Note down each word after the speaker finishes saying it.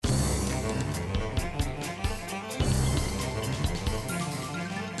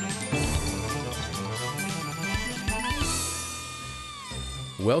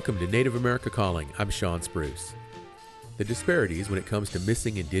Welcome to Native America Calling. I'm Sean Spruce. The disparities when it comes to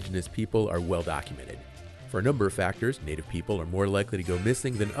missing indigenous people are well documented. For a number of factors, Native people are more likely to go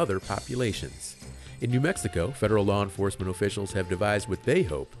missing than other populations. In New Mexico, federal law enforcement officials have devised what they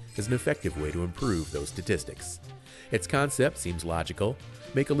hope is an effective way to improve those statistics. Its concept seems logical: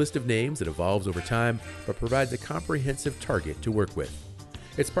 make a list of names that evolves over time but provides a comprehensive target to work with.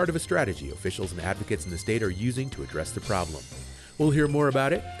 It's part of a strategy officials and advocates in the state are using to address the problem. We'll hear more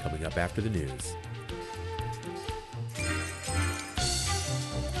about it coming up after the news.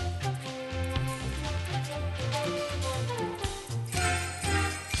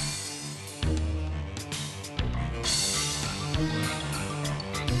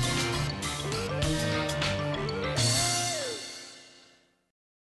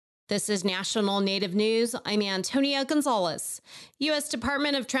 This is National Native News. I'm Antonia Gonzalez. U.S.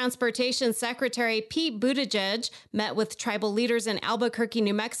 Department of Transportation Secretary Pete Buttigieg met with tribal leaders in Albuquerque,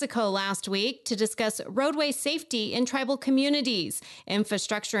 New Mexico last week to discuss roadway safety in tribal communities,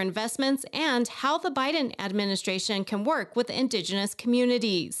 infrastructure investments, and how the Biden administration can work with indigenous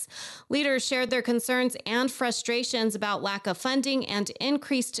communities. Leaders shared their concerns and frustrations about lack of funding and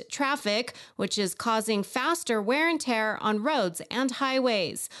increased traffic, which is causing faster wear and tear on roads and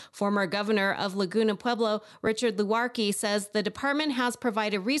highways. Former governor of Laguna Pueblo, Richard Luarqui, says the department has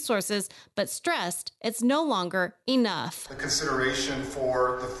provided resources, but stressed it's no longer enough. The consideration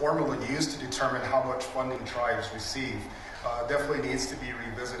for the formula used to determine how much funding tribes receive definitely needs to be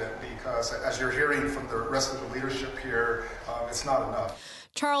revisited, because as you're hearing from the rest of the leadership here, it's not enough.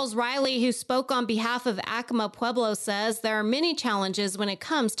 Charles Riley, who spoke on behalf of Acoma Pueblo, says there are many challenges when it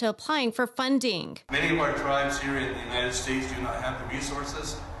comes to applying for funding. Many of our tribes here in the United States do not have the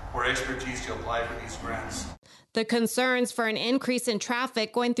resources or expertise to apply for these grants. The concerns for an increase in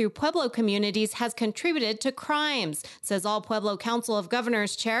traffic going through Pueblo communities has contributed to crimes, says All Pueblo Council of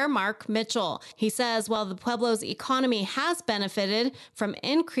Governors Chair Mark Mitchell. He says while the Pueblo's economy has benefited from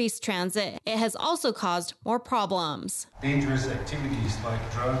increased transit, it has also caused more problems. Dangerous activities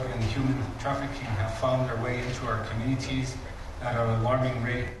like drug and human trafficking have found their way into our communities at an alarming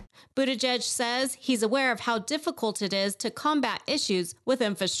rate. Buttigieg says he's aware of how difficult it is to combat issues with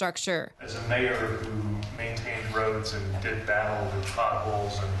infrastructure. As a mayor who maintained roads and did battle with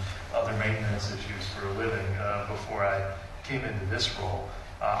potholes and other maintenance issues for a living before I came into this role,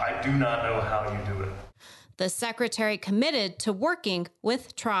 I do not know how you do it. The secretary committed to working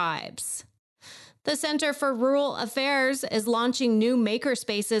with tribes. The Center for Rural Affairs is launching new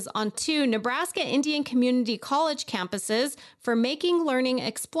makerspaces on 2 Nebraska Indian Community College campuses for making, learning,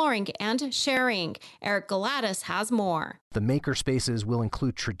 exploring, and sharing. Eric Galatis has more. The makerspaces will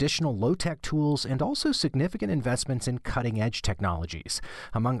include traditional low-tech tools and also significant investments in cutting-edge technologies.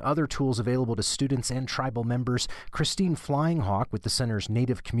 Among other tools available to students and tribal members, Christine Flying Hawk with the center's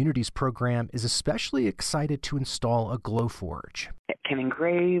Native Communities program is especially excited to install a Glowforge. It can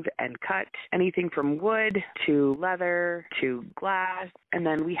engrave and cut anything from wood to leather to glass. And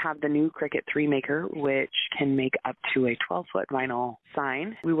then we have the new Cricut 3 Maker, which can make up to a 12-foot vinyl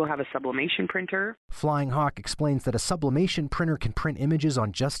sign. We will have a sublimation printer. Flying Hawk explains that a sublimation printer can print images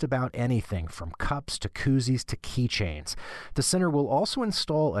on just about anything, from cups to koozies to keychains. The center will also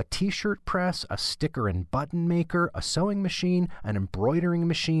install a t-shirt press, a sticker and button maker, a sewing machine, an embroidering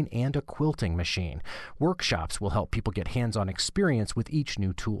machine, and a quilting machine. Workshops will help people get hands-on experience with each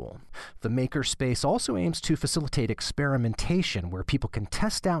new tool. The makerspace also aims to facilitate experimentation, where people can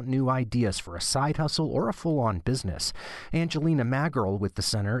test out new ideas for a side hustle or a full-on business. Angelina Maggerl with the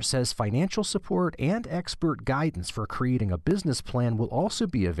center says financial support and expert guidance for creating a business plan will also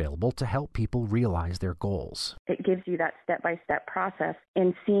be available to help people realize their goals. It gives you that step-by-step process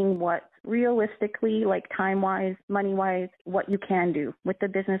in seeing what realistically, like time-wise, money-wise, what you can do. With the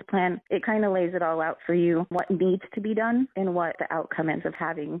business plan, it kind of lays it all out for you, what needs to be done and what the outcome is of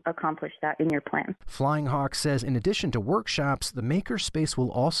having accomplished that in your plan. Flying Hawk says in addition to workshops, the makerspace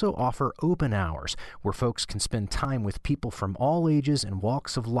will also offer open hours where folks can spend time with people from all ages and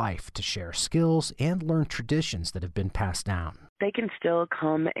walks of life to share skills and learn traditions that have been passed down. They can still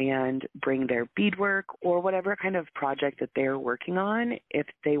come and bring their beadwork or whatever kind of project that they're working on if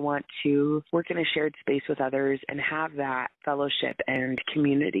they want to work in a shared space with others and have that fellowship and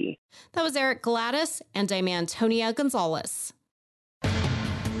community. That was Eric Galatis, and I'm Antonia Gonzalez.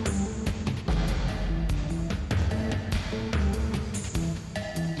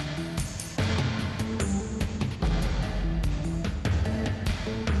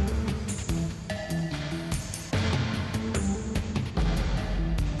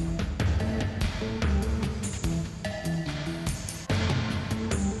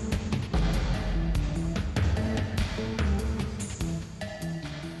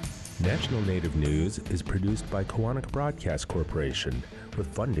 National Native News is produced by Koahnic Broadcast Corporation with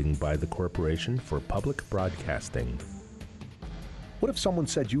funding by the Corporation for Public Broadcasting. What if someone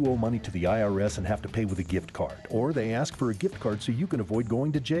said you owe money to the IRS and have to pay with a gift card? Or they ask for a gift card so you can avoid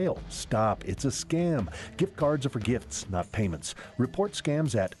going to jail? Stop. It's a scam. Gift cards are for gifts, not payments. Report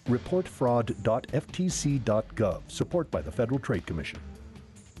scams at reportfraud.ftc.gov. Support by the Federal Trade Commission.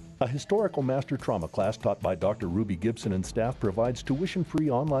 A historical master trauma class taught by Dr. Ruby Gibson and staff provides tuition-free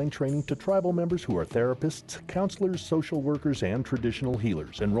online training to tribal members who are therapists, counselors, social workers, and traditional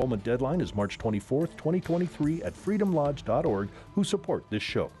healers. Enrollment deadline is March 24th, 2023 at freedomlodge.org, who support this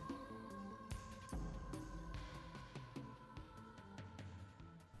show.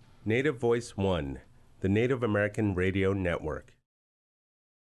 Native Voice One, the Native American Radio Network.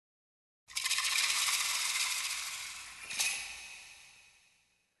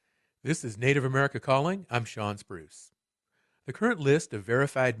 This is Native America Calling. I'm Sean Spruce. The current list of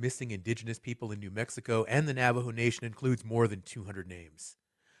verified missing indigenous people in New Mexico and the Navajo Nation includes more than 200 names.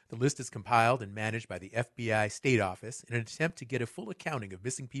 The list is compiled and managed by the FBI State Office in an attempt to get a full accounting of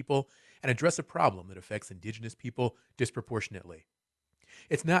missing people and address a problem that affects indigenous people disproportionately.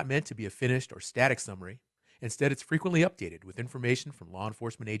 It's not meant to be a finished or static summary. Instead, it's frequently updated with information from law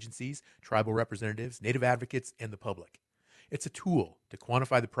enforcement agencies, tribal representatives, Native advocates, and the public. It's a tool to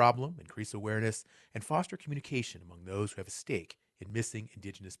quantify the problem, increase awareness, and foster communication among those who have a stake in missing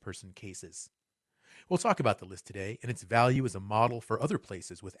indigenous person cases. We'll talk about the list today and its value as a model for other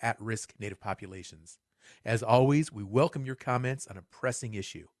places with at-risk Native populations. As always, we welcome your comments on a pressing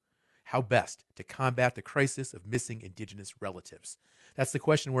issue: how best to combat the crisis of missing indigenous relatives. That's the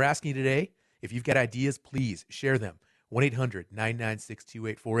question we're asking today. If you've got ideas, please share them.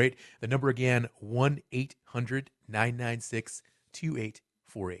 1-800-996-2848. The number again,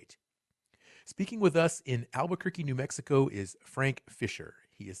 1-800-996-2848. Speaking with us in Albuquerque, New Mexico is Frank Fisher.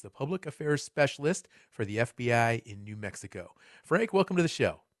 He is the Public Affairs Specialist for the FBI in New Mexico. Frank, welcome to the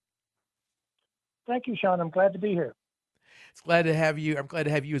show. Thank you, Sean. I'm glad to be here. It's glad to have you. I'm glad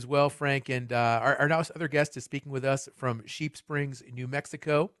to have you as well, Frank. And our now other guest is speaking with us from Sheep Springs, New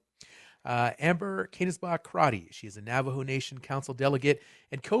Mexico. Amber Canisbach-Crotty. She is a Navajo Nation Council delegate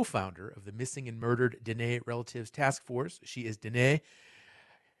and co-founder of the Missing and Murdered Dene Relatives Task Force. She is Dene.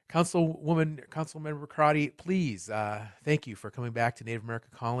 Councilmember Crotty, please, thank you for coming back to Native America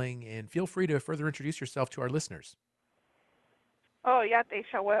Calling, and feel free to further introduce yourself to our listeners. Oh, yeah, this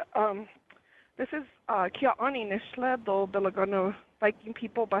is Kia'ani Nishla do Belagano Viking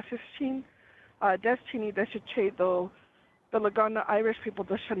people Basishin, Deschini Deshiche do Belagana Irish people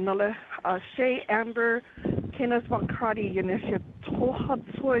do Shanale, Shay Amber, Canisbach-Crotty, Yanisha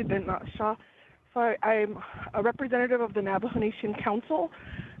Tohatsoi Benasha. So I'm a representative of the Navajo Nation Council.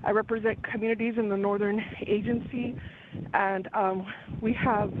 I represent communities in the Northern Agency, and we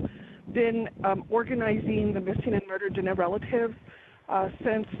have been organizing the missing and murdered Dene relatives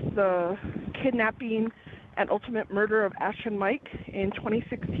since the kidnapping and ultimate murder of Ash and Mike in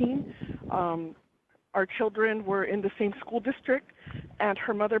 2016. Our children were in the same school district, and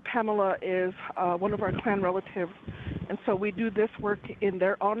her mother, Pamela, is one of our clan relatives. And so we do this work in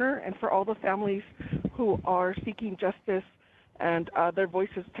their honor and for all the families who are seeking justice and their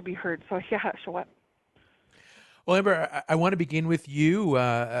voices to be heard. So, yeah, Shawat. Well, Amber, I want to begin with you.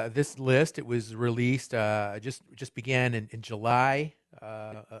 This list, it was released, just began in July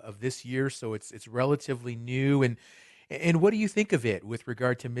of this year, so it's relatively new. And what do you think of it with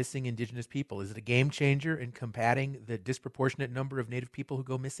regard to missing indigenous people? Is it a game changer in combating the disproportionate number of Native people who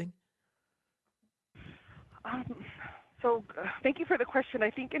go missing? Thank you for the question. I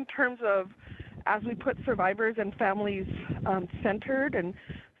think in terms of as we put survivors and families centered and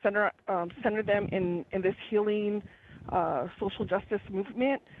center them in this healing social justice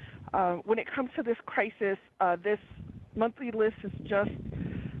movement, when it comes to this crisis, this monthly list is just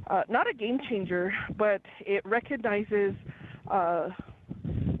not a game changer, but it recognizes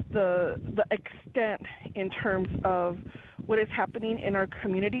the extent in terms of what is happening in our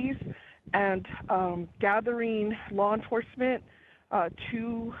communities, and gathering law enforcement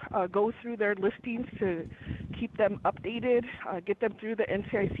to go through their listings to keep them updated, get them through the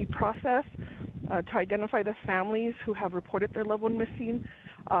NCIC process, to identify the families who have reported their loved one missing.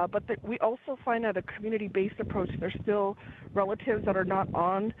 But we also find that a community-based approach, there's still relatives that are not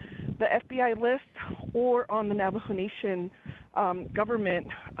on the FBI list or on the Navajo Nation government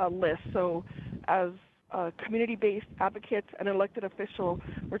list. So as community-based advocates and elected officials,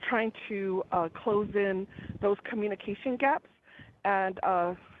 we're trying to close in those communication gaps and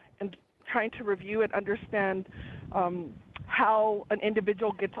trying to review and understand how an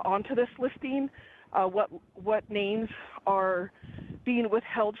individual gets onto this listing, what names are being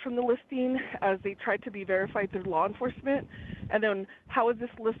withheld from the listing as they tried to be verified through law enforcement? And then how is this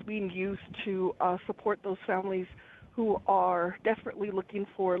list being used to support those families who are desperately looking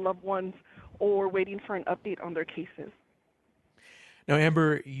for loved ones or waiting for an update on their cases? Now,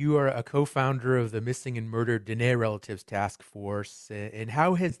 Amber, you are a co-founder of the Missing and Murdered Diné Relatives Task Force. And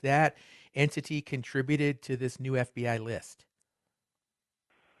how has that entity contributed to this new FBI list?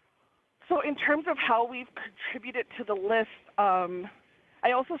 So in terms of how we've contributed to the list,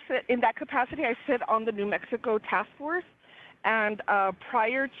 I also sit in that capacity. I sit on the New Mexico Task Force, and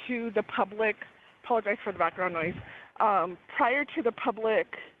prior to the public, apologize for the background noise, prior to the public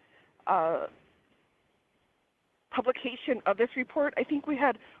publication of this report, I think we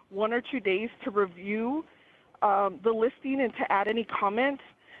had 1 or 2 days to review the listing and to add any comments.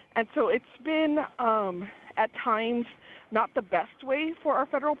 And so it's been at times not the best way for our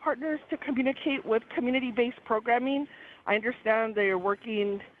federal partners to communicate with community-based programming. I understand they are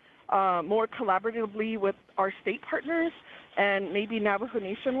working more collaboratively with our state partners and maybe Navajo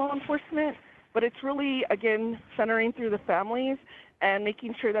Nation law enforcement, but it's really, again, centering through the families and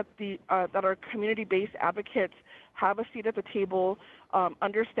making sure that that our community-based advocates have a seat at the table,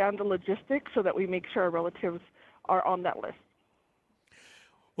 understand the logistics so that we make sure our relatives are on that list.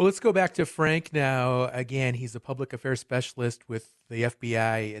 Well, let's go back to Frank now. Again, he's a public affairs specialist with the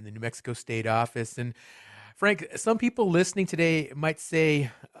FBI and the New Mexico State Office. And Frank, some people listening today might say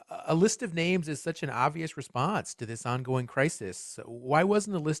a list of names is such an obvious response to this ongoing crisis. Why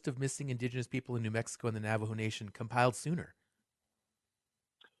wasn't a list of missing Indigenous people in New Mexico and the Navajo Nation compiled sooner?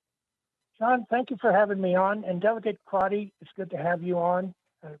 Sean, thank you for having me on. And Delegate Crotty, it's good to have you on.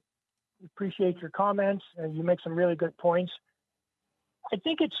 Appreciate your comments. You make some really good points. I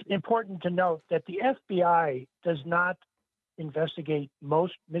think it's important to note that the FBI does not investigate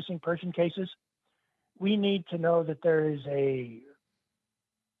most missing person cases. We need to know that there is a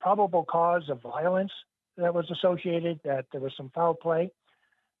probable cause of violence that was associated, that there was some foul play.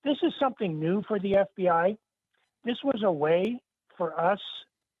 This is something new for the FBI. This was a way for us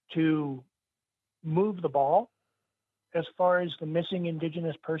to move the ball as far as the missing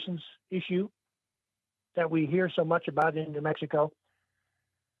Indigenous persons issue that we hear so much about in New Mexico.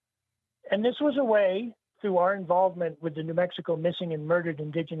 And this was a way, through our involvement with the New Mexico Missing and Murdered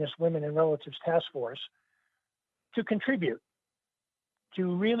Indigenous Women and Relatives Task Force, to contribute,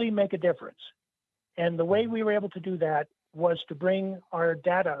 to really make a difference. And the way we were able to do that was to bring our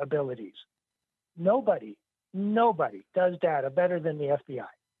data abilities. Nobody does data better than the FBI.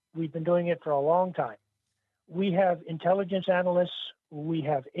 We've been doing it for a long time. We have intelligence analysts, we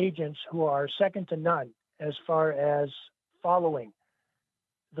have agents who are second to none as far as following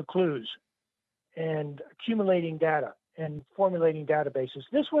the clues and accumulating data and formulating databases.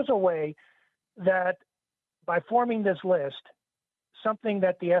 This was a way that by forming this list, something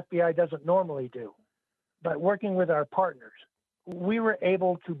that the FBI doesn't normally do, but working with our partners, we were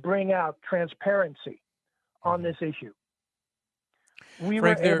able to bring out transparency on this issue. We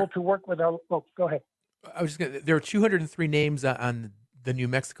Frank, were able to work with our, oh, go ahead. I was just gonna, there are 203 names on the New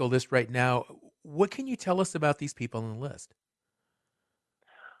Mexico list right now. What can you tell us about these people on the list?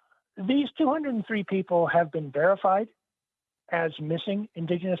 These 203 people have been verified as missing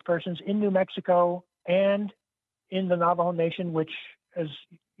Indigenous persons in New Mexico and in the Navajo Nation, which, as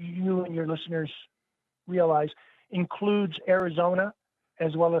you and your listeners realize, includes Arizona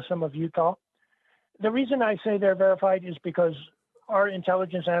as well as some of Utah. The reason I say they're verified is because our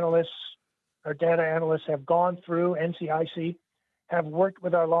intelligence analysts, our data analysts have gone through NCIC, have worked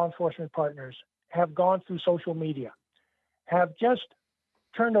with our law enforcement partners, have gone through social media, have just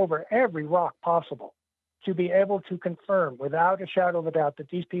turned over every rock possible to be able to confirm without a shadow of a doubt that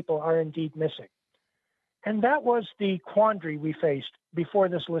these people are indeed missing. And that was the quandary we faced before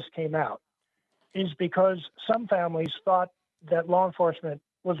this list came out, is because some families thought that law enforcement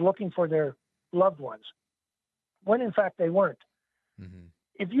was looking for their loved ones, when in fact they weren't. Mm-hmm.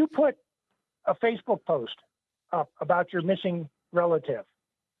 If you put a Facebook post up about your missing relative,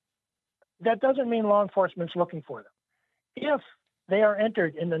 that doesn't mean law enforcement's looking for them. If they are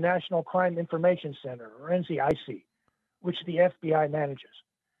entered in the National Crime Information Center, or NCIC, which the FBI manages,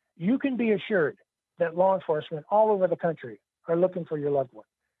 you can be assured that law enforcement all over the country are looking for your loved one.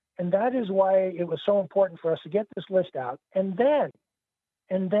 And that is why it was so important for us to get this list out and then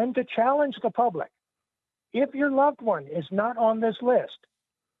to challenge the public. If your loved one is not on this list,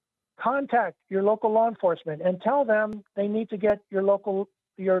 contact your local law enforcement and tell them they need to get your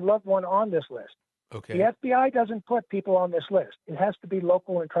loved one on this list. Okay. The FBI doesn't put people on this list. It has to be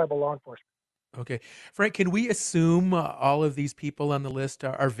local and tribal law enforcement. Okay. Frank, can we assume all of these people on the list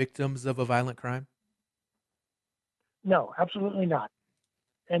are victims of a violent crime? No, absolutely not.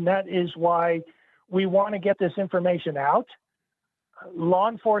 And that is why we want to get this information out. Law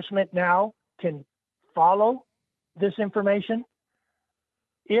enforcement now can follow this information.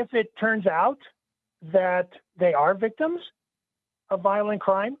 If it turns out that they are victims of violent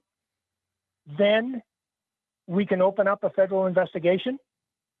crime, then we can open up a federal investigation.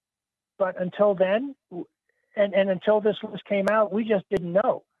 But until then, and until this list came out, we just didn't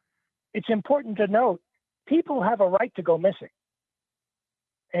know. It's important to note, people have a right to go missing.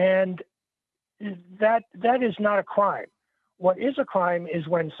 And that is not a crime. What is a crime is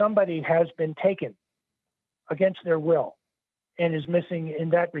when somebody has been taken against their will and is missing in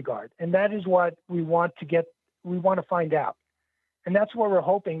that regard. And that is what we want to find out. And that's where we're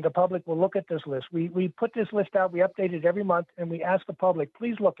hoping the public will look at this list. We put this list out, we update it every month, and we ask the public,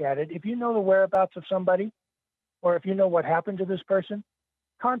 please look at it. If you know the whereabouts of somebody, or if you know what happened to this person,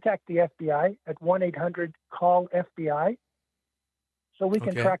 contact the FBI at 1-800-CALL-FBI so we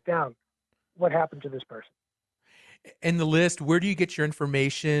can track down what happened to this person. And the list, where do you get your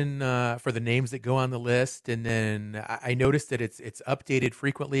information for the names that go on the list? And then I noticed that it's updated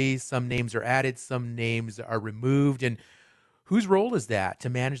frequently. Some names are added, some names are removed. And whose role is that to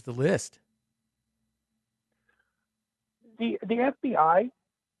manage the list? The FBI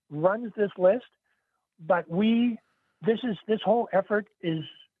runs this list, but this whole effort is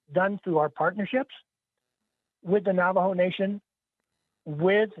done through our partnerships with the Navajo Nation,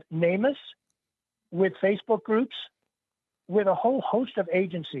 with NamUs, with Facebook groups, with a whole host of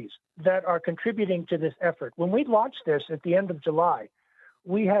agencies that are contributing to this effort. When we launched this at the end of July,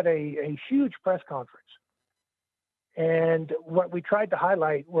 we had a huge press conference. And what we tried to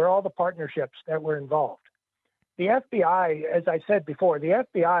highlight were all the partnerships that were involved. The FBI, as I said before, the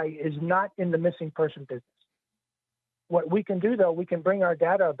FBI is not in the missing person business. What we can do, though, we can bring our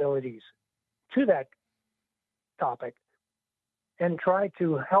data abilities to that topic and try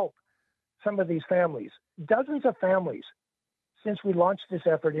to help some of these families. Dozens of families, since we launched this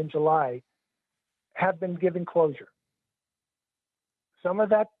effort in July, have been given closure. Some of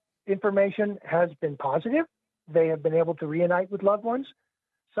that information has been positive. They have been able to reunite with loved ones.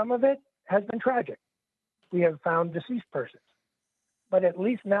 Some of it has been tragic. We have found deceased persons. But at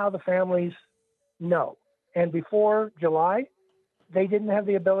least now the families know. And before July, they didn't have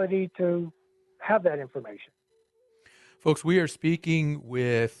the ability to have that information. Folks, we are speaking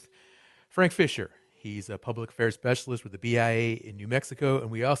with Frank Fisher. He's a public affairs specialist with the BIA in New Mexico. And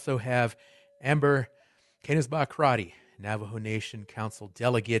we also have Amber Canisba-Crotty, Navajo Nation Council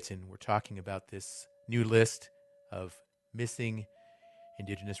delegate. And we're talking about this new list of missing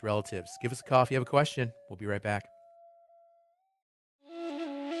Indigenous relatives. Give us a call if you have a question. We'll be right back.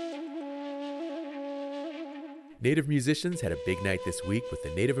 Native musicians had a big night this week with the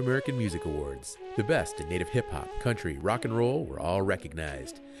Native American Music Awards. The best in Native hip-hop, country, rock and roll were all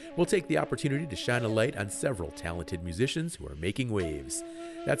recognized. We'll take the opportunity to shine a light on several talented musicians who are making waves.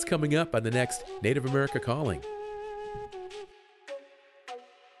 That's coming up on the next Native America Calling.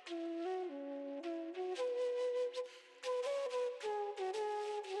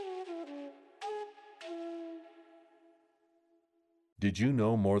 Did you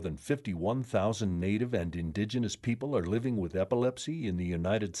know more than 51,000 Native and Indigenous people are living with epilepsy in the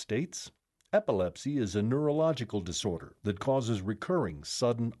United States? Epilepsy is a neurological disorder that causes recurring,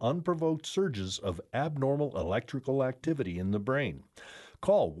 sudden, unprovoked surges of abnormal electrical activity in the brain.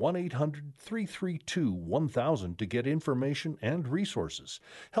 Call 1-800-332-1000 to get information and resources.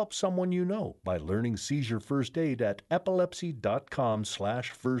 Help someone you know by learning seizure first aid at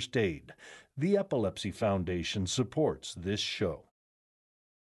epilepsy.com/first-aid. The Epilepsy Foundation supports this show.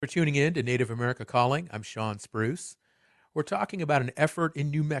 For tuning in to Native America Calling, I'm Sean Spruce. We're talking about an effort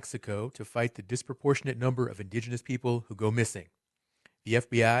in New Mexico to fight the disproportionate number of Indigenous people who go missing. The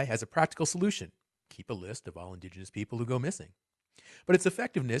FBI has a practical solution: keep a list of all Indigenous people who go missing. But its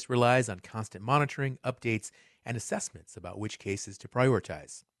effectiveness relies on constant monitoring, updates, and assessments about which cases to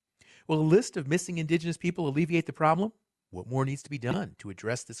prioritize. Will a list of missing Indigenous people alleviate the problem? What more needs to be done to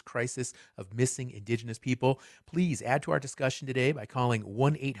address this crisis of missing Indigenous people? Please add to our discussion today by calling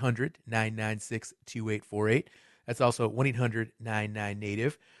 1-800-996-2848. That's also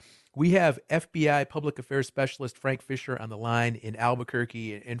 1-800-99-NATIVE. We have FBI Public Affairs Specialist Frank Fisher on the line in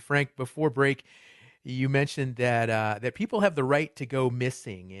Albuquerque. And Frank, before break, you mentioned that people have the right to go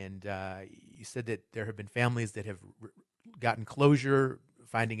missing. And you said that there have been families that have gotten closure,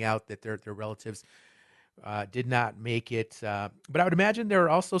 finding out that their relatives did not make it. But I would imagine there are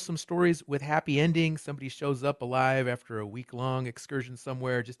also some stories with happy endings. Somebody shows up alive after a week-long excursion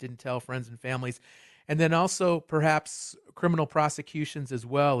somewhere, just didn't tell friends and families. And then also perhaps criminal prosecutions as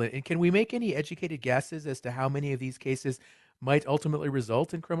well. And can we make any educated guesses as to how many of these cases might ultimately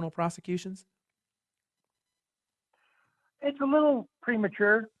result in criminal prosecutions? It's a little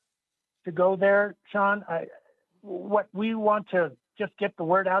premature to go there, Sean. What we want to just get the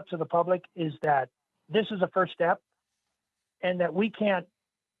word out to the public is that this is a first step, and that we can't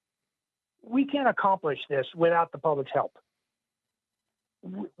accomplish this without the public's help.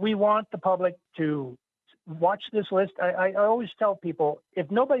 We want the public to watch this list. I always tell people, if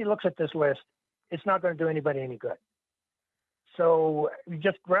nobody looks at this list, it's not going to do anybody any good. So you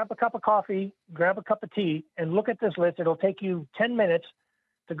just grab a cup of coffee, grab a cup of tea, and look at this list. It'll take you 10 minutes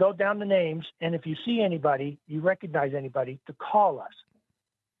to go down the names, and if you see anybody, you recognize anybody, to call us.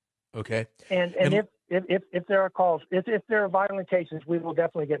 Okay. And if there are calls, if there are violent cases, we will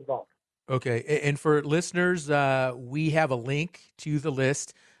definitely get involved. Okay. And for listeners, we have a link to the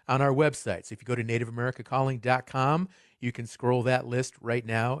list on our website. So if you go to nativeamericacalling.com, you can scroll that list right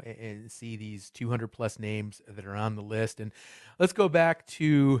now and see these 200 plus names that are on the list. And let's go back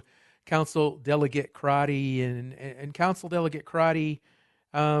to Council Delegate Crotty. And Council Delegate Crotty,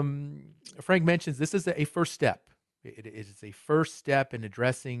 Frank mentions this is a first step. It is a first step in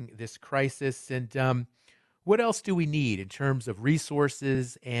addressing this crisis. And what else do we need in terms of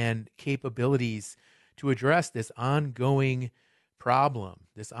resources and capabilities to address this ongoing problem,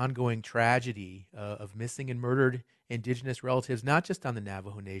 this ongoing tragedy of missing and murdered Indigenous relatives, not just on the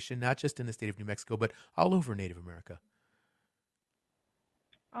Navajo Nation, not just in the state of New Mexico, but all over Native America?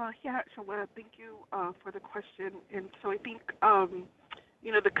 So thank you for the question. And so I think,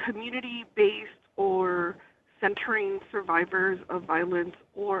 the community-based or centering survivors of violence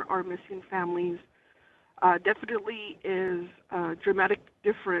or our missing families definitely is a dramatic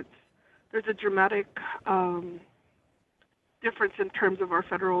difference. There's a dramatic difference in terms of our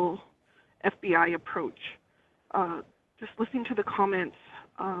federal FBI approach. Just listening to the comments,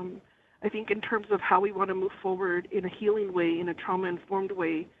 I think in terms of how we want to move forward in a healing way, in a trauma-informed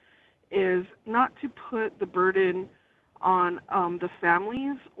way, is not to put the burden on the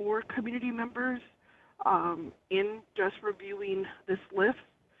families or community members in just reviewing this list,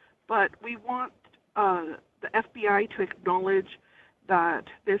 but we want the FBI to acknowledge that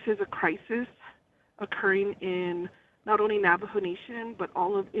this is a crisis occurring in not only Navajo Nation, but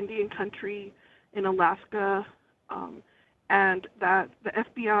all of Indian country, in Alaska, and that the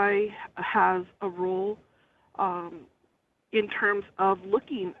FBI has a role in terms of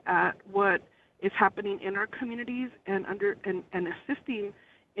looking at what is happening in our communities and assisting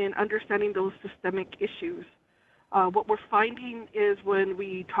in understanding those systemic issues. What we're finding is when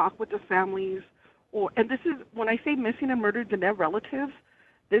we talk with the families, and this is, when I say missing and murdered Diné relatives,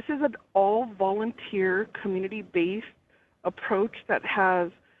 this is an all-volunteer, community-based approach that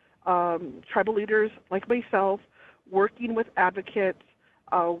has tribal leaders like myself working with advocates,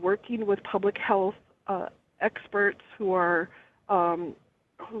 working with public health experts who are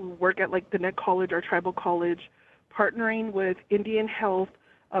who work at like the Diné College or Tribal College, partnering with Indian Health,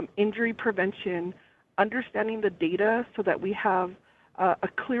 injury prevention, understanding the data so that we have a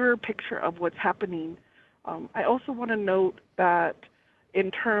clearer picture of what's happening. I also want to note that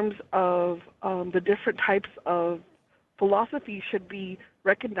in terms of the different types of philosophy should be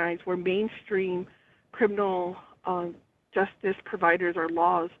recognized, where mainstream criminal justice providers or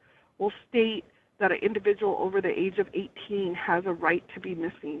laws will state that an individual over the age of 18 has a right to be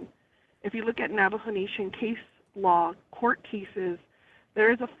missing. If you look at Navajo Nation case law, court cases,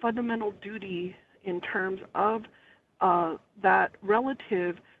 there is a fundamental duty in terms of that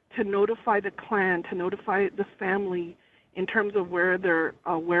relative to notify the clan, to notify the family in terms of where their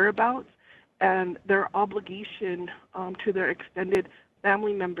whereabouts and their obligation to their extended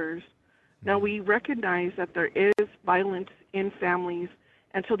family members. Now, we recognize that there is violence in families,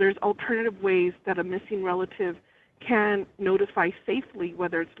 and so there's alternative ways that a missing relative can notify safely,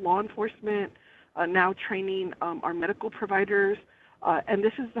 whether it's law enforcement, now training our medical providers, and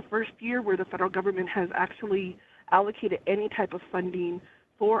this is the first year where the federal government has actually allocated any type of funding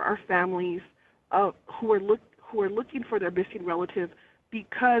for our families who are looking for their missing relative,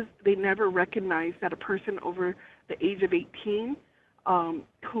 because they never recognize that a person over the age of 18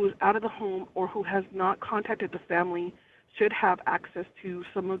 who is out of the home or who has not contacted the family should have access to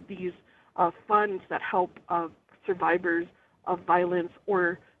some of these funds that help survivors of violence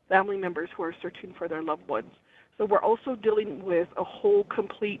or family members who are searching for their loved ones. So we're also dealing with a whole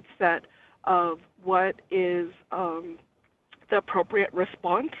complete set of what is the appropriate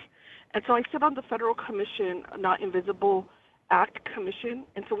response And so I sit on the Federal Commission, Not Invisible Act Commission,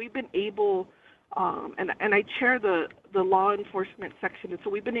 and so we've been able, and I chair the law enforcement section, and so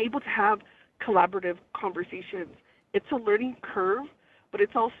we've been able to have collaborative conversations. It's a learning curve, but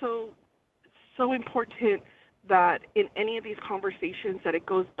it's also so important that in any of these conversations that it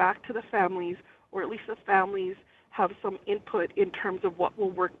goes back to the families, or at least the families have some input in terms of what will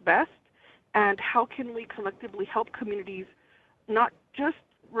work best and how can we collectively help communities not just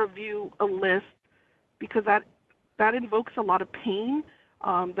review a list, because that invokes a lot of pain.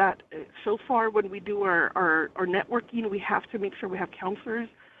 That so far when we do our networking, we have to make sure we have counselors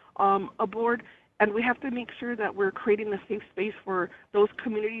aboard, and we have to make sure that we're creating a safe space for those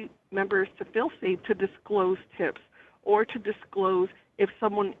community members to feel safe to disclose tips or to disclose if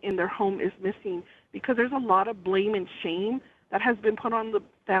someone in their home is missing, because there's a lot of blame and shame that has been put on the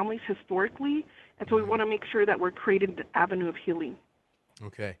families historically, and so we want to make sure that we're creating the avenue of healing.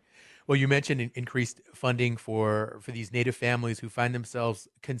 Okay. Well, you mentioned increased funding for these Native families who find themselves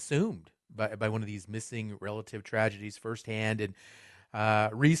consumed by one of these missing relative tragedies firsthand, and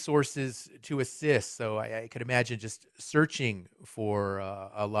resources to assist. So I could imagine just searching for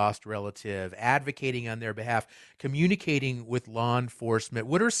a lost relative, advocating on their behalf, communicating with law enforcement.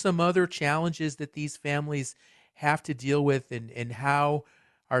 What are some other challenges that these families have to deal with, and how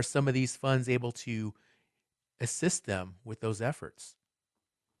are some of these funds able to assist them with those efforts?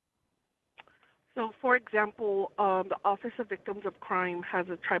 So, for example, the Office of Victims of Crime has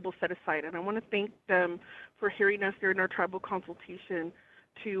a tribal set-aside, and I want to thank them for hearing us during our tribal consultation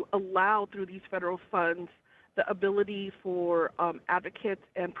to allow, through these federal funds, the ability for advocates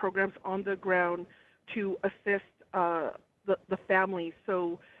and programs on the ground to assist the families.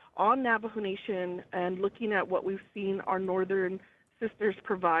 So on Navajo Nation, and looking at what we've seen our northern sisters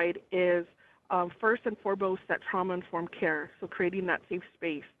provide, is first and foremost that trauma-informed care, so creating that safe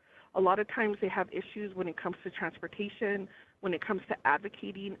space. A lot of times they have issues when it comes to transportation, when it comes to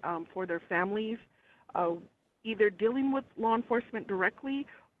advocating for their families, either dealing with law enforcement directly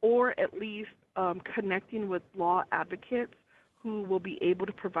or at least connecting with law advocates who will be able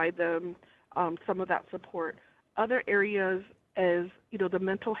to provide them some of that support. Other areas, as the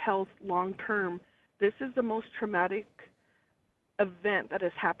mental health long term, this is the most traumatic event that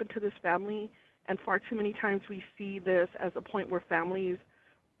has happened to this family, and far too many times we see this as a point where families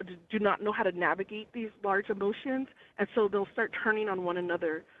do not know how to navigate these large emotions, and so they'll start turning on one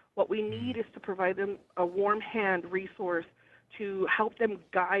another. What we need is to provide them a warm hand resource to help them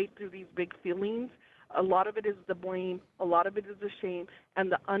guide through these big feelings. A lot of it is the blame, a lot of it is the shame,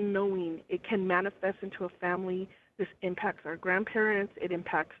 and the unknowing. It can manifest into a family. This impacts our grandparents, it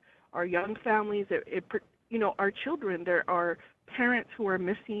impacts our young families, our children. There are parents who are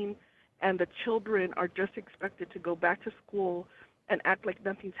missing, and the children are just expected to go back to school and act like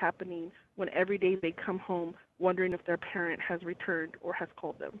nothing's happening when every day they come home wondering if their parent has returned or has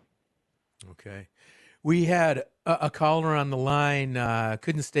called them. Okay. We had a caller on the line,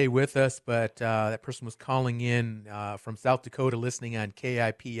 couldn't stay with us, but that person was calling in from South Dakota, listening on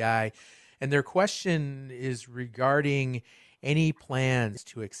KIPI, and their question is regarding any plans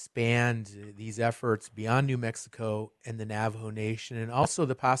to expand these efforts beyond New Mexico and the Navajo Nation, and also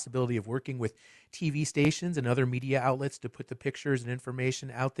the possibility of working with TV stations and other media outlets to put the pictures and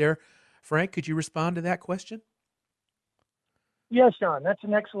information out there. Frank, could you respond to that question? Yes, Sean, that's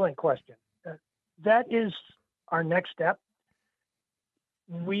an excellent question. That is our next step.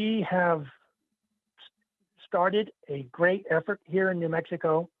 We have started a great effort here in New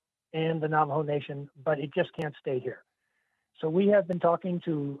Mexico and the Navajo Nation, but it just can't stay here. So we have been talking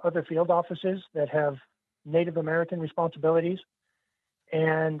to other field offices that have Native American responsibilities,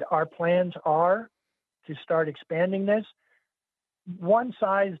 and our plans are to start expanding this. One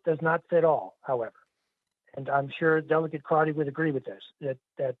size does not fit all, however, and I'm sure Delegate Crotty would agree with this,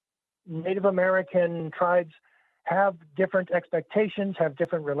 that Native American tribes have different expectations, have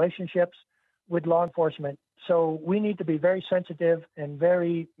different relationships with law enforcement. So we need to be very sensitive and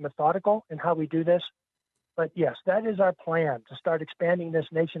very methodical in how we do this. But yes, that is our plan, to start expanding this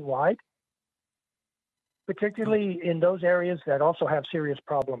nationwide, particularly in those areas that also have serious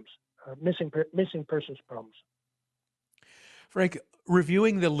problems, missing persons problems. Frank,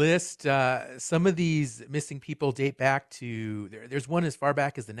 reviewing the list, some of these missing people date back to, there's one as far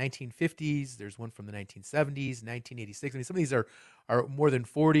back as the 1950s, there's one from the 1970s, 1986. I mean, some of these are more than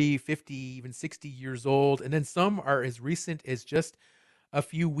 40, 50, even 60 years old, and then some are as recent as just a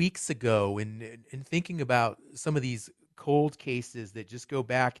few weeks ago. In thinking about some of these cold cases that just go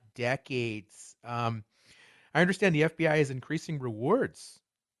back decades, I understand the FBI is increasing rewards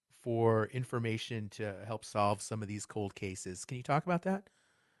for information to help solve some of these cold cases. Can you talk about that?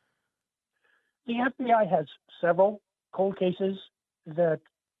 The FBI has several cold cases that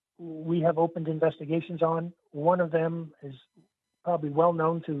we have opened investigations on. One of them is probably well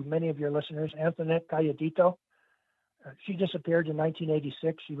known to many of your listeners, Antoinette Galladito. She disappeared in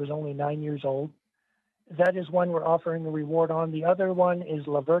 1986. She was only 9 years old. That is one we're offering a reward on. The other one is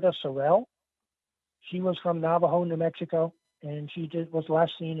Laverta Sorrell. She was from Navajo, New Mexico, and she was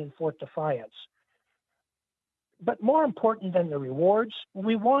last seen in Fort Defiance. But more important than the rewards,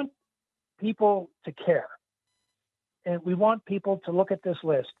 we want people to care. And we want people to look at this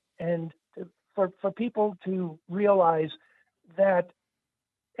list and for people to realize that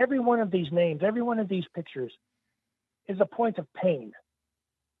every one of these names, every one of these pictures is a point of pain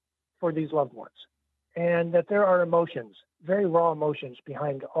for these loved ones. And that there are emotions, very raw emotions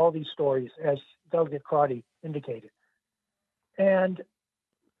behind all these stories, as Delegate Crotty indicated. And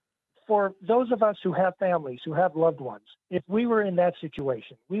for those of us who have families, who have loved ones, if we were in that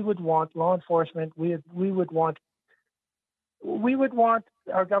situation, we would want law enforcement, we would want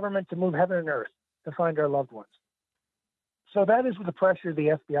our government to move heaven and earth to find our loved ones. So that is the pressure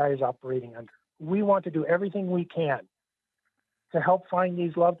the FBI is operating under. We want to do everything we can to help find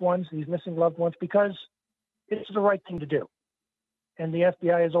these loved ones, these missing loved ones, because it's the right thing to do. And the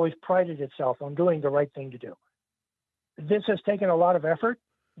FBI has always prided itself on doing the right thing to do. This has taken a lot of effort.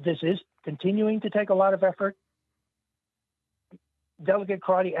 This is continuing to take a lot of effort. Delegate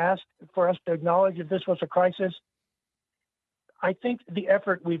Crotty asked for us to acknowledge if this was a crisis. I think the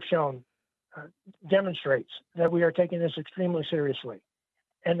effort we've shown demonstrates that we are taking this extremely seriously,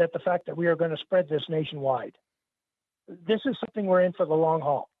 and that the fact that we are going to spread this nationwide. This is something we're in for the long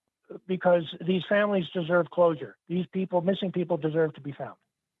haul, because these families deserve closure. These people, missing people, deserve to be found.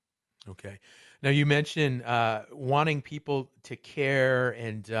 Okay. Now you mentioned wanting people to care,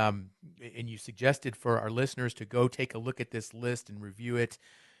 and you suggested for our listeners to go take a look at this list and review it.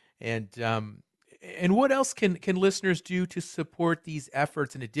 And what else can listeners do to support these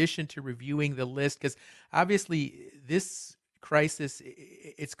efforts in addition to reviewing the list? Because obviously this crisis,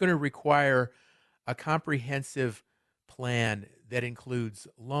 it's going to require a comprehensive plan that includes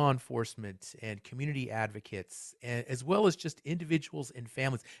law enforcement and community advocates, as well as just individuals and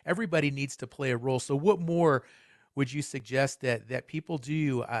families. Everybody needs to play a role. So what more would you suggest that people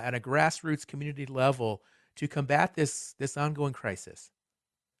do at a grassroots community level to combat this ongoing crisis?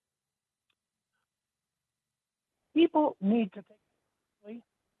 People need to take,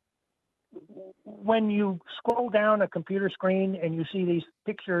 when you scroll down a computer screen and you see these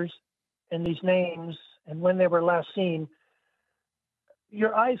pictures and these names and when they were last seen,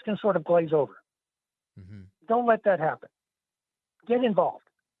 your eyes can sort of glaze over. Mm-hmm. Don't let that happen. Get involved.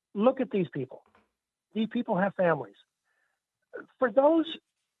 Look at these people. These people have families. For those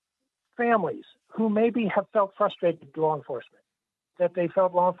families who maybe have felt frustrated with law enforcement, that they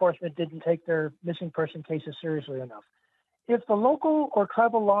felt law enforcement didn't take their missing person cases seriously enough, if the local or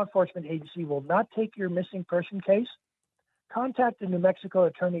tribal law enforcement agency will not take your missing person case, contact the New Mexico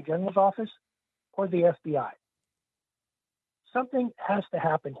Attorney General's office or the FBI. Something has to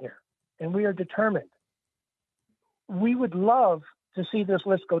happen here, and we are determined. We would love to see this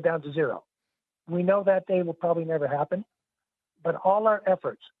list go down to zero. We know that day will probably never happen, but all our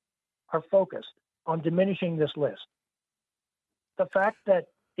efforts are focused on diminishing this list. The fact that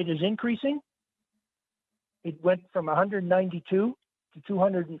it is increasing, it went from 192 to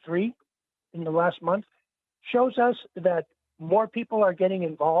 203 in the last month, shows us that more people are getting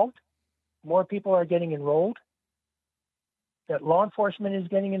involved, more people are getting enrolled, that law enforcement is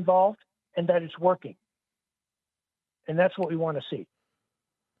getting involved, and that it's working. And that's what we want to see.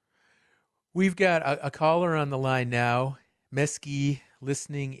 We've got a caller on the line now, Mesky,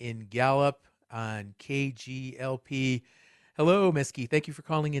 listening in Gallup on KGLP. Hello, Mesky. Thank you for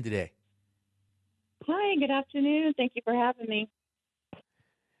calling in today. Hi, good afternoon. Thank you for having me.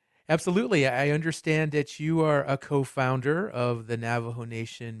 Absolutely. I understand that you are a co-founder of the Navajo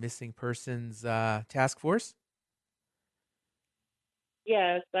Nation Missing Persons Task Force.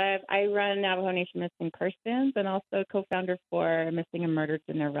 Yes, I run Navajo Nation Missing Persons and also co-founder for Missing and Murdered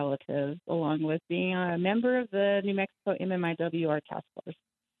and Their Relatives, along with being a member of the New Mexico MMIWR Task Force.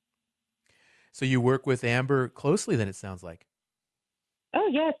 So you work with Amber closely, then, it sounds like. Oh,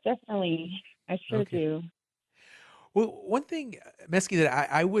 yes, definitely. I sure do. Well, one thing, Mesky, that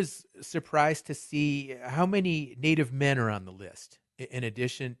I was surprised to see how many Native men are on the list, in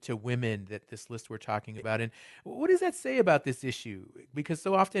addition to women that this list we're talking about. And what does that say about this issue? Because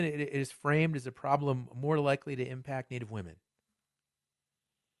so often it is framed as a problem more likely to impact Native women.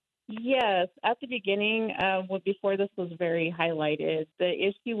 Yes, at the beginning, before this was very highlighted, the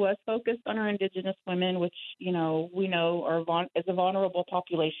issue was focused on our Indigenous women, which, we know is a vulnerable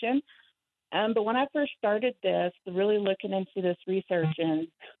population. But when I first started this, really looking into this research, and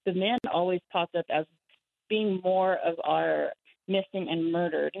the men always popped up as being more of our missing and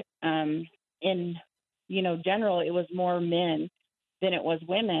murdered. In general, it was more men than it was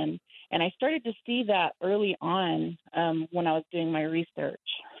women. And I started to see that early on when I was doing my research.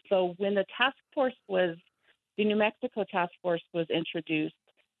 So when the New Mexico task force was introduced,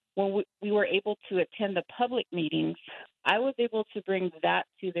 when we were able to attend the public meetings, I was able to bring that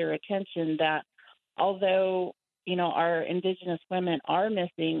to their attention that although, our Indigenous women are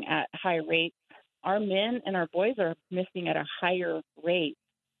missing at high rates, our men and our boys are missing at a higher rate.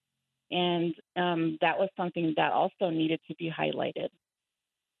 And that was something that also needed to be highlighted.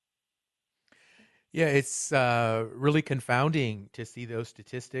 Yeah, it's really confounding to see those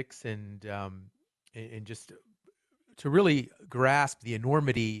statistics and just to really grasp the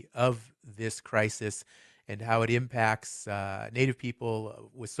enormity of this crisis and how it impacts Native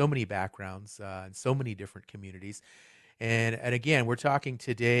people with so many backgrounds and so many different communities. And again, we're talking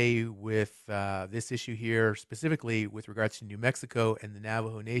today with this issue here specifically with regards to New Mexico and the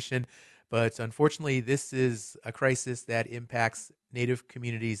Navajo Nation. But unfortunately, this is a crisis that impacts Native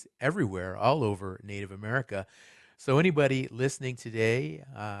communities everywhere, all over Native America. So anybody listening today,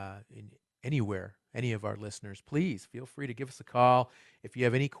 anywhere, any of our listeners, please feel free to give us a call. If you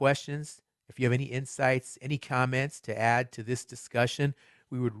have any questions, if you have any insights, any comments to add to this discussion,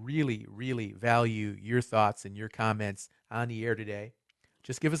 we would really, really value your thoughts and your comments on the air today.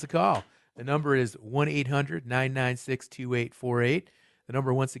 Just give us a call. The number is 1-800-996-2848. The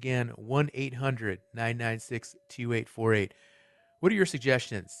number, once again, 1-800-996-2848. What are your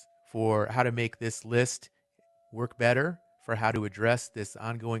suggestions for how to make this list work better, for how to address this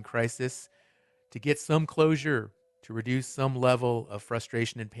ongoing crisis, to get some closure, to reduce some level of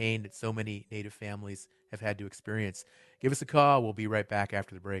frustration and pain that so many Native families have had to experience? Give us a call. We'll be right back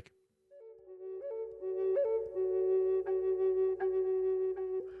after the break.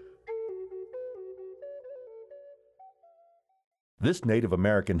 This Native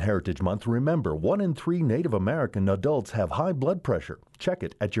American Heritage Month, remember, 1 in 3 Native American adults have high blood pressure. Check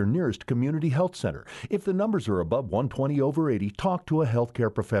it at your nearest community health center. If the numbers are above 120/80, talk to a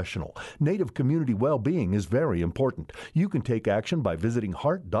healthcare professional. Native community well-being is very important. You can take action by visiting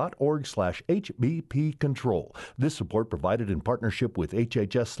heart.org/HBP Control. This support provided in partnership with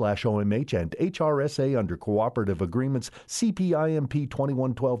HHS/OMH and HRSA under cooperative agreements CPIMP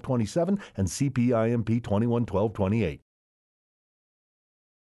 211227 and CPIMP 211228.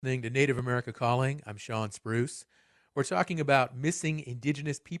 Listening to Native America Calling, I'm Sean Spruce. We're talking about missing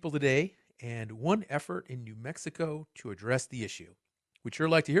Indigenous people today and one effort in New Mexico to address the issue. We'd sure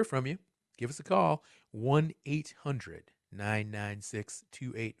like to hear from you. Give us a call,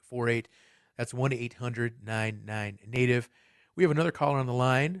 1-800-996-2848. That's 1-800-99-NATIVE. We have another caller on the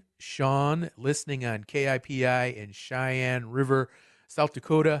line, Sean, listening on KIPI in Cheyenne River, South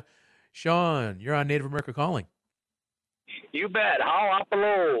Dakota. Sean, you're on Native America Calling. You bet.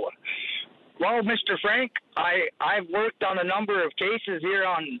 Ha'apalo. Well, Mr. Frank, I've worked on a number of cases here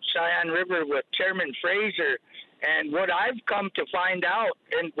on Cheyenne River with Chairman Fraser, and what I've come to find out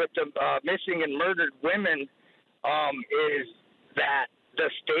with the missing and murdered women is that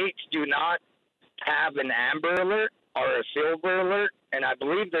the states do not have an amber alert or a silver alert, and I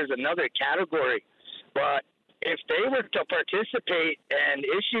believe there's another category. But if they were to participate and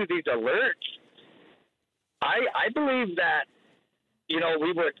issue these alerts, I believe that, we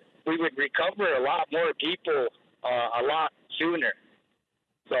would recover a lot more people a lot sooner.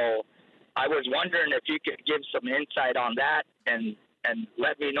 So I was wondering if you could give some insight on that and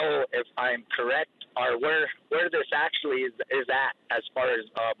let me know if I'm correct or where this actually is at as far as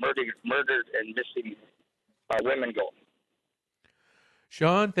murdered and missing women go.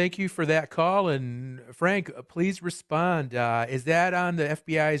 Sean, thank you for that call. And Frank, please respond. Is that on the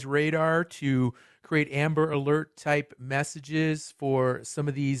FBI's radar to create Amber Alert type messages for some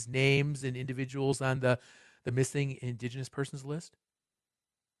of these names and individuals on the missing Indigenous persons list?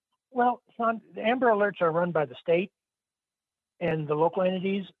 Well, Sean, the Amber Alerts are run by the state and the local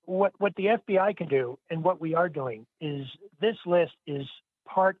entities. What the FBI can do and what we are doing is this list is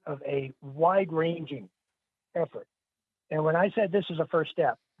part of a wide-ranging effort. And when I said this is a first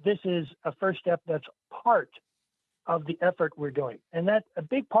step, this is a first step that's part of the effort we're doing. And that a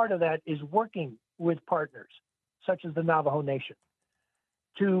big part of that is working with partners, such as the Navajo Nation,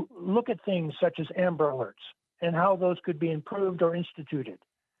 to look at things such as Amber Alerts and how those could be improved or instituted.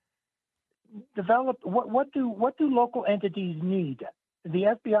 Develop what do local entities need?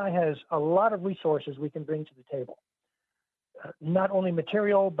 The FBI has a lot of resources we can bring to the table. Not only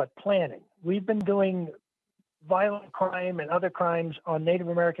material, but planning. We've been doing violent crime and other crimes on Native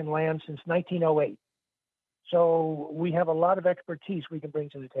American land since 1908. So we have a lot of expertise we can bring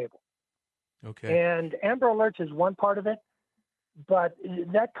to the table. Okay. And Amber Alerts is one part of it, but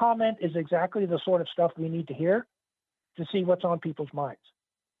that comment is exactly the sort of stuff we need to hear to see what's on people's minds.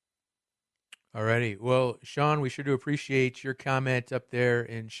 All righty. Well, Sean, we sure do appreciate your comment up there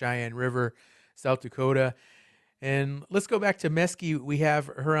in Cheyenne River, South Dakota. And let's go back to Meske. We have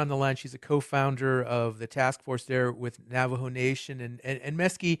her on the line. She's a co-founder of the task force there with Navajo Nation. And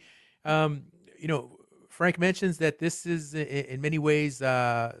Meske, Frank mentions that this is in many ways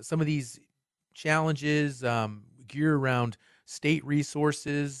some of these challenges gear around state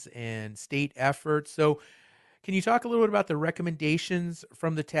resources and state efforts. So can you talk a little bit about the recommendations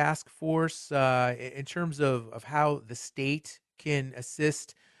from the task force in terms of how the state can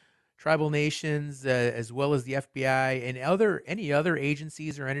assist tribal nations as well as the FBI and any other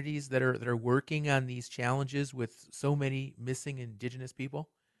agencies or entities that are working on these challenges with so many missing Indigenous people?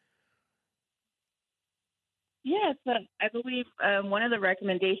 Yes, I believe one of the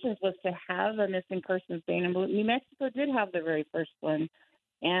recommendations was to have a missing persons day. And New Mexico did have the very first one,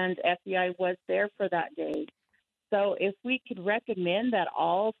 and FBI was there for that day. So if we could recommend that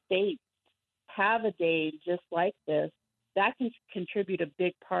all states have a day just like this, that can contribute a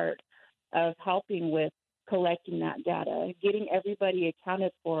big part of helping with collecting that data, getting everybody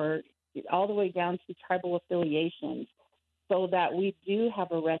accounted for all the way down to tribal affiliations, so that we do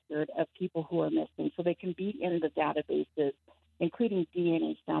have a record of people who are missing, so they can be in the databases, including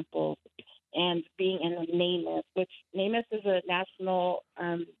DNA samples, and being in the NamUs, which NamUs is a national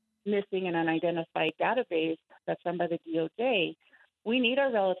missing and unidentified database that's run by the DOJ. We need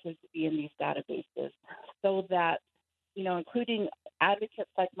our relatives to be in these databases so that, including advocates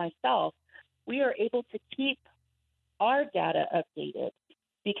like myself, we are able to keep our data updated,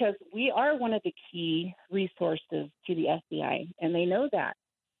 because we are one of the key resources to the FBI, and they know that.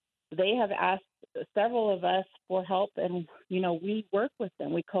 They have asked several of us for help, and, we work with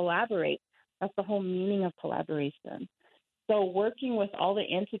them. We collaborate. That's the whole meaning of collaboration. So working with all the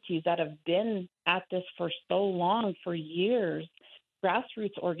entities that have been at this for so long, for years,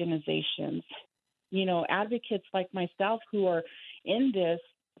 grassroots organizations, advocates like myself who are in this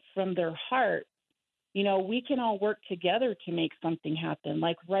from their heart, we can all work together to make something happen.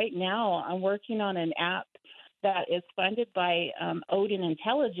 Like right now, I'm working on an app that is funded by Odin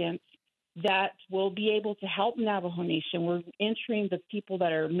Intelligence that will be able to help Navajo Nation. We're entering the people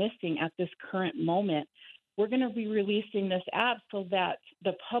that are missing at this current moment. We're going to be releasing this app so that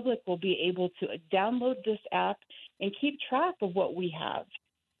the public will be able to download this app and keep track of what we have.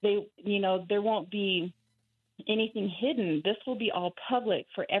 There won't be anything hidden. This will be all public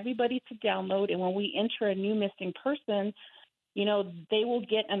for everybody to download. And when we enter a new missing person, they will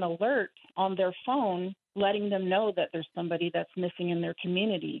get an alert on their phone letting them know that there's somebody that's missing in their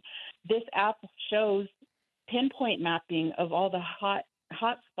community. This app shows pinpoint mapping of all the hot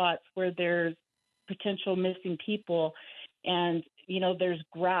spots where there's potential missing people. And, there's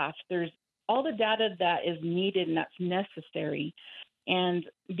graphs, there's all the data that is needed and that's necessary. And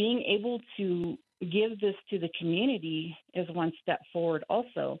being able to give this to the community is one step forward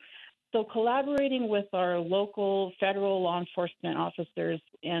also. So collaborating with our local federal law enforcement officers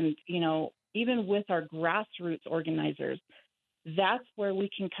and, even with our grassroots organizers, that's where we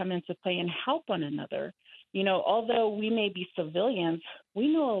can come into play and help one another. Although we may be civilians,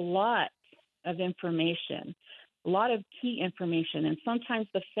 we know a lot of information, a lot of key information. And sometimes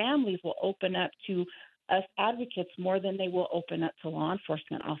the families will open up to us advocates more than they will open up to law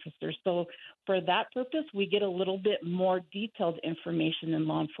enforcement officers. So for that purpose, we get a little bit more detailed information than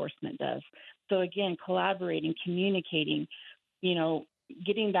law enforcement does. So again, collaborating, communicating,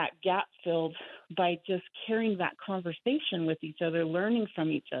 getting that gap filled by just carrying that conversation with each other, learning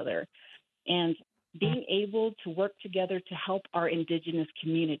from each other, and being able to work together to help our Indigenous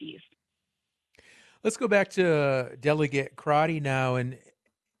communities. Let's go back to Delegate Crotty now. And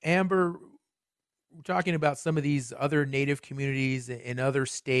Amber, we're talking about some of these other Native communities in other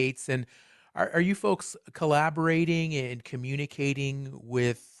states. And are you folks collaborating and communicating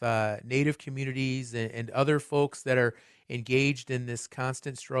with Native communities and other folks that are engaged in this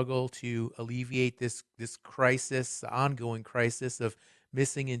constant struggle to alleviate this crisis, ongoing crisis of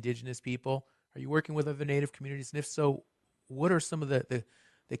missing Indigenous people? Are you working with other Native communities? And if so, what are some of the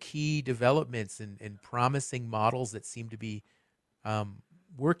key developments and promising models that seem to be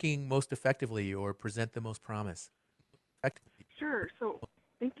working most effectively or present the most promise? Sure. So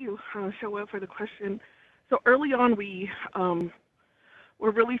thank you, Shoa, for the question. So early on, we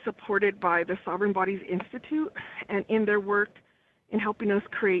were really supported by the Sovereign Bodies Institute, and in their work in helping us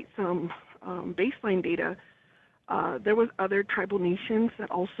create some baseline data, There was other tribal nations that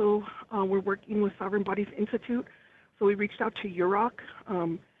also were working with Sovereign Bodies Institute. So we reached out to UROC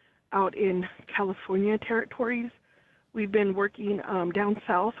out in California territories. We've been working down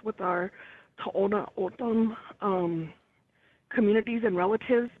south with our To'ona O'odham communities and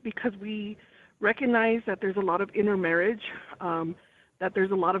relatives because we recognize that there's a lot of intermarriage, that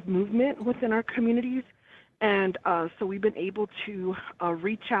there's a lot of movement within our communities. And so we've been able to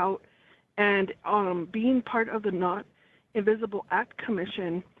reach out and being part of the Not Invisible Act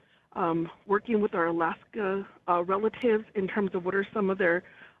Commission, working with our Alaska relatives in terms of what are some of their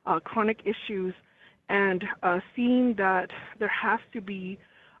chronic issues, and seeing that there has to be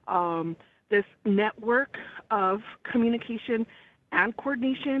this network of communication and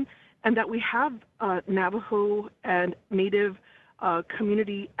coordination, and that we have Navajo and Native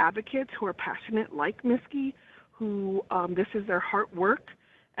community advocates who are passionate like Miski, who this is their heart work,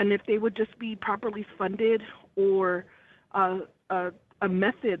 and if they would just be properly funded or a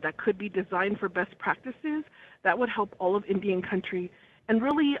method that could be designed for best practices, that would help all of Indian country and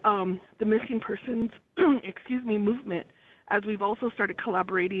really the missing persons movement, as we've also started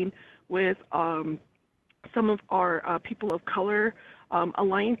collaborating with some of our people of color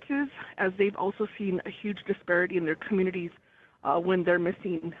alliances, as they've also seen a huge disparity in their communities when their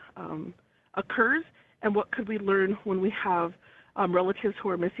missing occurs, and what could we learn when we have relatives who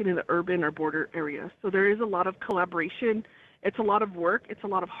are missing in the urban or border areas. So there is a lot of collaboration. It's a lot of work. It's a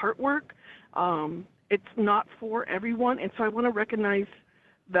lot of hard work. It's not for everyone, and so I want to recognize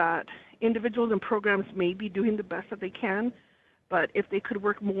that individuals and programs may be doing the best that they can, but if they could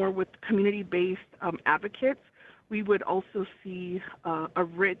work more with community-based advocates, we would also see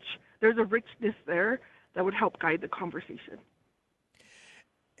there's a richness there that would help guide the conversation.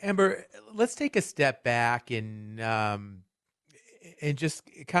 Amber, let's take a step back and just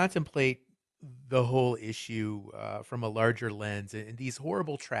contemplate the whole issue from a larger lens, and these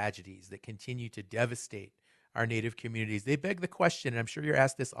horrible tragedies that continue to devastate our Native communities. They beg the question, and I'm sure you're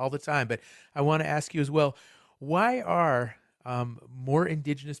asked this all the time, but I want to ask you as well, why are more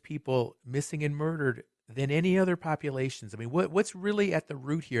Indigenous people missing and murdered than any other populations? I mean, what's really at the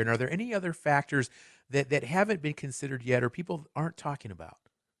root here, and are there any other factors that haven't been considered yet or people aren't talking about?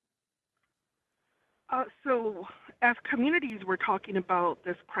 So as communities, we're talking about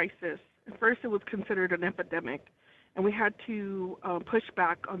this crisis. At first, it was considered an epidemic, and we had to push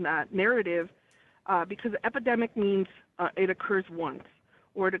back on that narrative because the epidemic means it occurs once,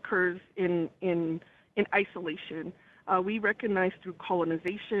 or it occurs in isolation. We recognize through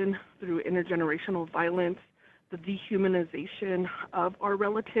colonization, through intergenerational violence, the dehumanization of our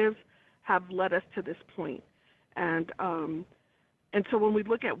relatives have led us to this point. And so when we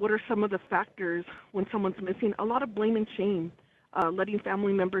look at what are some of the factors when someone's missing, a lot of blame and shame, letting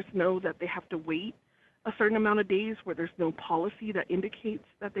family members know that they have to wait a certain amount of days where there's no policy that indicates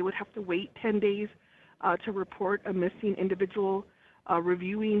that they would have to wait 10 days to report a missing individual,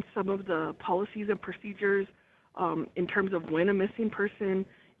 reviewing some of the policies and procedures in terms of when a missing person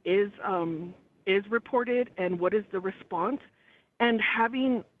is reported and what is the response, and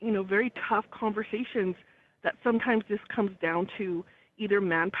having very tough conversations that sometimes this comes down to either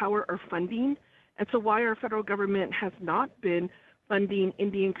manpower or funding. And so why our federal government has not been funding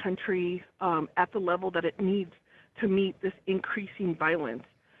Indian country at the level that it needs to meet this increasing violence.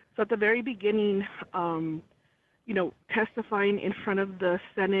 So at the very beginning, testifying in front of the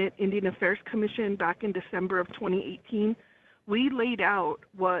Senate Indian Affairs Commission back in December of 2018, we laid out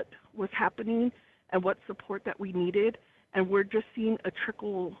what was happening and what support that we needed, and we're just seeing a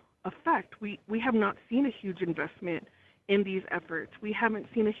trickle effect. We have not seen a huge investment in these efforts. We haven't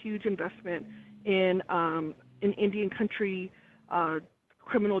seen a huge investment in Indian country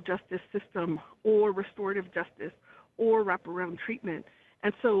criminal justice system or restorative justice or wraparound treatment.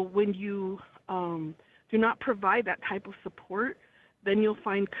 And so when you do not provide that type of support, then you'll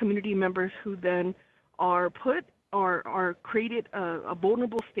find community members who then are created a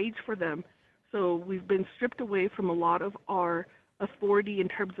vulnerable stage for them. So we've been stripped away from a lot of our authority in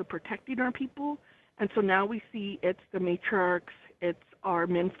terms of protecting our people. And so now we see it's the matriarchs, it's our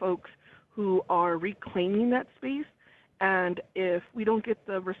men folks who are reclaiming that space. And if we don't get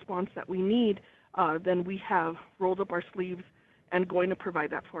the response that we need, then we have rolled up our sleeves and going to provide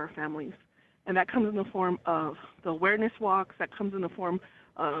that for our families. And that comes in the form of the awareness walks, that comes in the form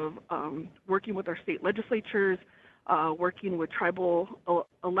of working with our state legislatures, working with tribal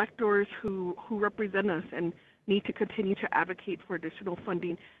electors who represent us and need to continue to advocate for additional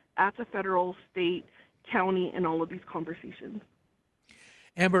funding at the federal, state, county, and all of these conversations.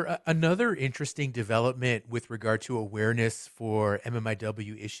 Amber, another interesting development with regard to awareness for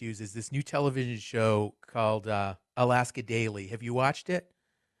MMIW issues is this new television show called Alaska Daily. Have you watched it?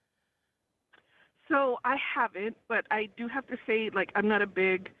 So I haven't, but I do have to say, like, I'm not a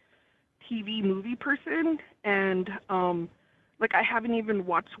big TV movie person, and like, I haven't even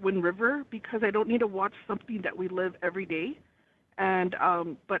watched Wind River because I don't need to watch something that we live every day. And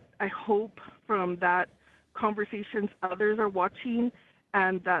but I hope from that conversations others are watching,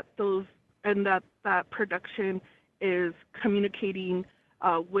 and that that production is communicating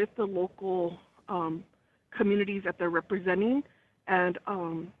with the local communities that they're representing, and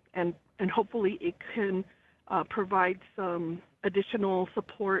hopefully it can provide some additional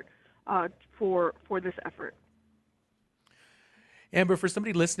support for this effort. Amber, for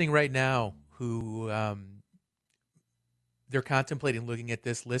somebody listening right now who they're contemplating looking at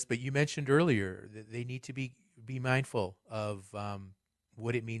this list, but you mentioned earlier that they need to be mindful of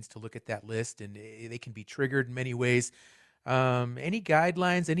what it means to look at that list, and they can be triggered in many ways. Any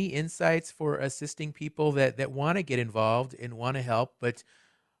guidelines, any insights for assisting people that want to get involved and want to help, but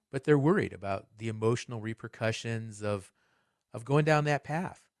they're worried about the emotional repercussions of going down that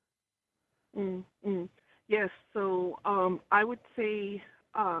path? Yes, so I would say,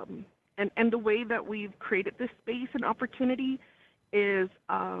 and the way that we've created this space and opportunity is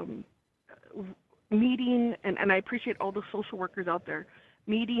meeting, and I appreciate all the social workers out there,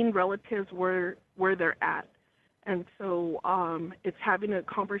 meeting relatives where they're at. And so it's having a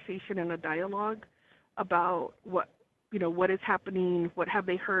conversation and a dialogue about what is happening, what have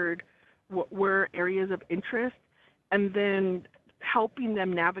they heard, what were areas of interest, and then helping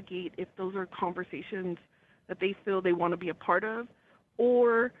them navigate if those are conversations that they feel they want to be a part of,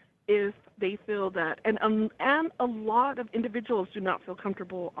 or if they feel that, and a lot of individuals do not feel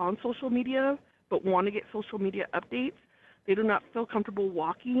comfortable on social media but want to get social media updates. They do not feel comfortable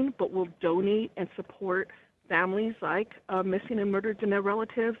walking but will donate and support families like missing and murdered Jeanette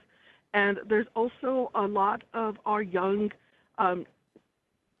relatives. And there's also a lot of our young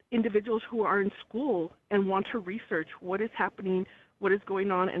individuals who are in school and want to research what is happening, what is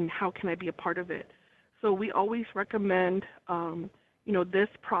going on, and how can I be a part of it. So we always recommend, this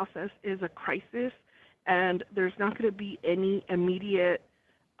process is a crisis, and there's not going to be any immediate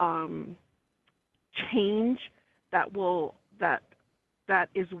change that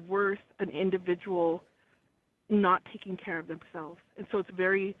is worth an individual not taking care of themselves. And so it's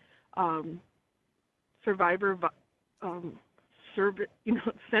very survivor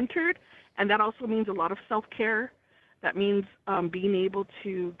centered, and that also means a lot of self-care. That means being able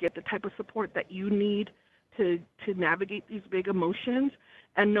to get the type of support that you need to navigate these big emotions,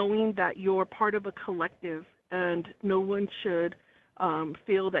 and knowing that you're part of a collective and no one should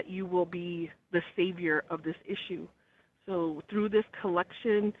feel that you will be the savior of this issue. So through this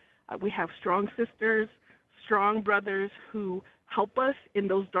collection, we have strong sisters, strong brothers who help us in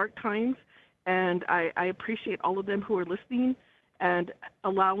those dark times, and I appreciate all of them who are listening and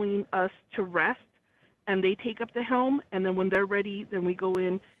allowing us to rest, and they take up the helm, and then when they're ready, then we go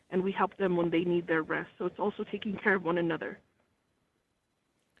in and we help them when they need their rest. So it's also taking care of one another.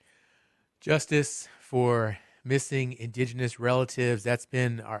 Justice for missing Indigenous relatives, that's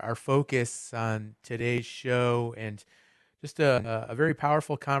been our focus on today's show, and just a very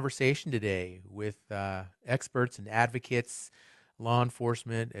powerful conversation today with experts and advocates, law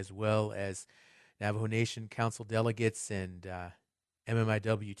enforcement, as well as Navajo Nation Council delegates and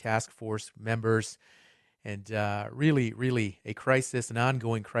MMIW task force members. And really, really a crisis, an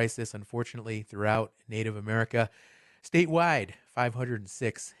ongoing crisis, unfortunately, throughout Native America. Statewide,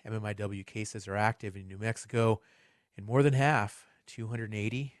 506 MMIW cases are active in New Mexico, and more than half,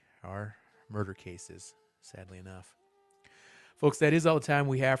 280, are murder cases, sadly enough. Folks, that is all the time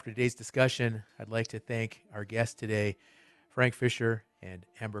we have for today's discussion. I'd like to thank our guests today, Frank Fisher and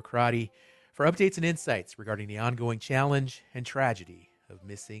Amber Crotty, for updates and insights regarding the ongoing challenge and tragedy of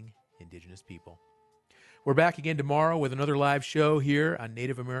missing Indigenous people. We're back again tomorrow with another live show here on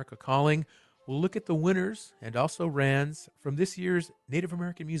Native America Calling. We'll look at the winners and also RANs from this year's Native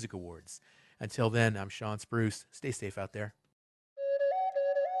American Music Awards. Until then, I'm Sean Spruce. Stay safe out there.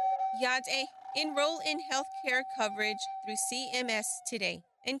 Yade, enroll in healthcare coverage through CMS today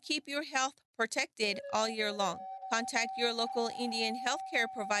and keep your health protected all year long. Contact your local Indian healthcare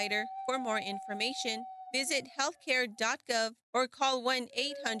provider for more information. Visit healthcare.gov or call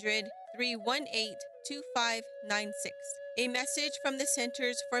 1-800-318-2596. A message from the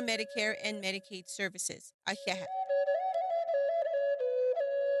Centers for Medicare and Medicaid Services. Ahiaha.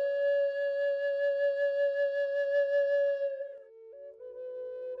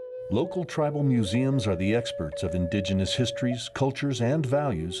 Local tribal museums are the experts of Indigenous histories, cultures, and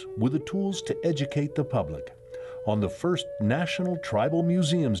values with the tools to educate the public. On the first National Tribal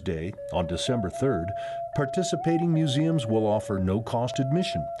Museums Day on December 3rd, participating museums will offer no-cost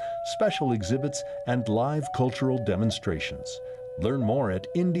admission, special exhibits, and live cultural demonstrations. Learn more at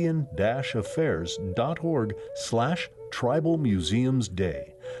indian-affairs.org/Tribal Museums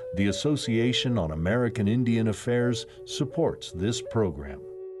Day. The Association on American Indian Affairs supports this program.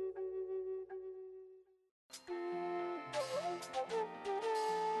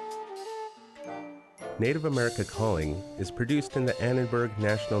 Native America Calling is produced in the Annenberg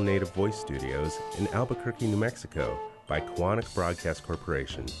National Native Voice Studios in Albuquerque, New Mexico by Koahnic Broadcast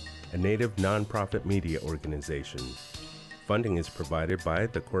Corporation, a Native nonprofit media organization. Funding is provided by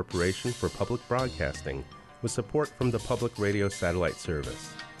the Corporation for Public Broadcasting with support from the Public Radio Satellite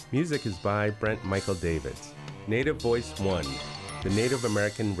Service. Music is by Brent Michael Davids. Native Voice One, the Native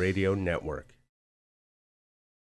American Radio Network.